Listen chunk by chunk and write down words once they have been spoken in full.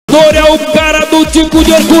touro é o cara do tipo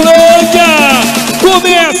de Orculândia.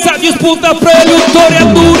 Começa a disputa pra ele, o touro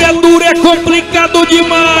é duro, é complicado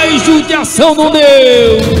demais. Judiação não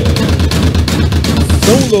deu.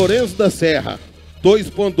 São Lourenço da Serra,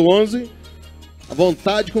 2.11. A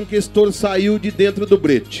vontade com que esse touro saiu de dentro do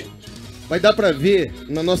brete. Vai dar pra ver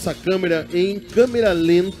na nossa câmera, em câmera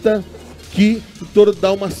lenta, que o touro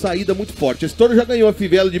dá uma saída muito forte. Esse touro já ganhou a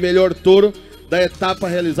fivela de melhor touro da etapa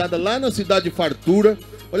realizada lá na cidade de Fartura.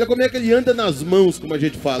 Olha como é que ele anda nas mãos, como a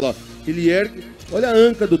gente fala, ó. Ele ergue, olha a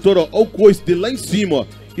anca do touro, ó, olha o coice dele lá em cima, ó.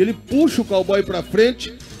 E ele puxa o cowboy pra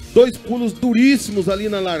frente, 2 pulos duríssimos ali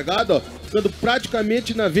na largada, ó, ficando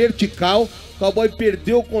praticamente na vertical. O cowboy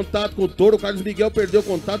perdeu o contato com o touro, o Carlos Miguel perdeu o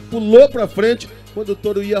contato, pulou pra frente. Quando o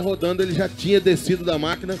touro ia rodando, ele já tinha descido da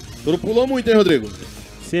máquina. O touro pulou muito, hein, Rodrigo?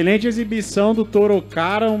 Excelente exibição do touro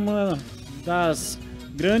cara, uma das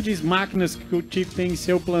grandes máquinas que o Tico tem em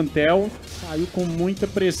seu plantel. Saiu com muita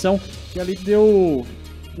pressão e ali deu...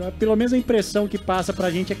 Pelo menos a impressão que passa pra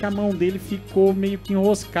gente é que a mão dele ficou meio que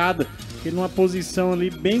enroscada. Ele numa posição ali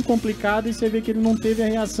bem complicada e você vê que ele não teve a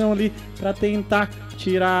reação ali pra tentar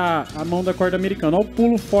tirar a mão da corda americana. Olha o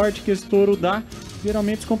pulo forte que esse touro dá.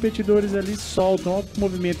 Geralmente os competidores ali soltam, olha o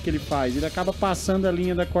movimento que ele faz. Ele acaba passando a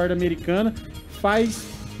linha da corda americana, faz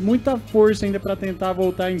muita força ainda pra tentar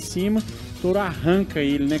voltar em cima. O touro arranca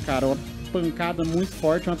ele, né, cara? Uma pancada muito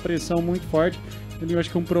forte, uma pressão muito forte. Ele, eu acho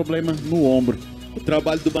que é um problema no ombro. O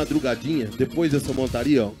trabalho do Madrugadinha, depois dessa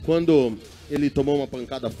montaria, ó, quando ele tomou uma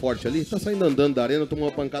pancada forte ali, tá saindo andando da arena, tomou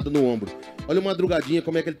uma pancada no ombro. Olha o Madrugadinha,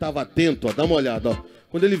 como é que ele tava atento, ó, dá uma olhada, ó.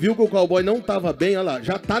 Quando ele viu que o cowboy não tava bem, olha lá,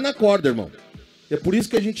 já tá na corda, irmão. É por isso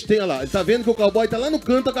que a gente tem, olha lá, ele tá vendo que o cowboy tá lá no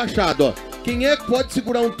canto agachado, ó. Quem é que pode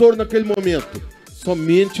segurar um touro naquele momento?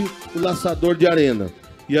 Somente o laçador de arena.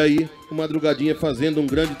 E aí, o Madrugadinha fazendo um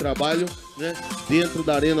grande trabalho, né, dentro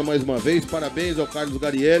da arena mais uma vez. Parabéns ao Carlos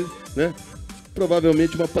Garielli, né?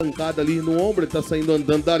 Provavelmente uma pancada ali no ombro, ele tá saindo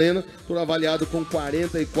andando da arena, por avaliado com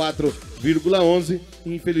 44,11.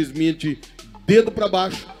 Infelizmente, dedo para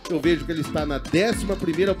baixo, eu vejo que ele está na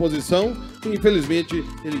 11ª posição. E infelizmente,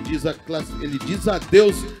 ele diz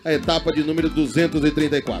adeus à etapa de número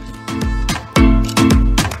 234.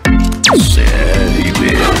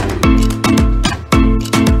 CRP.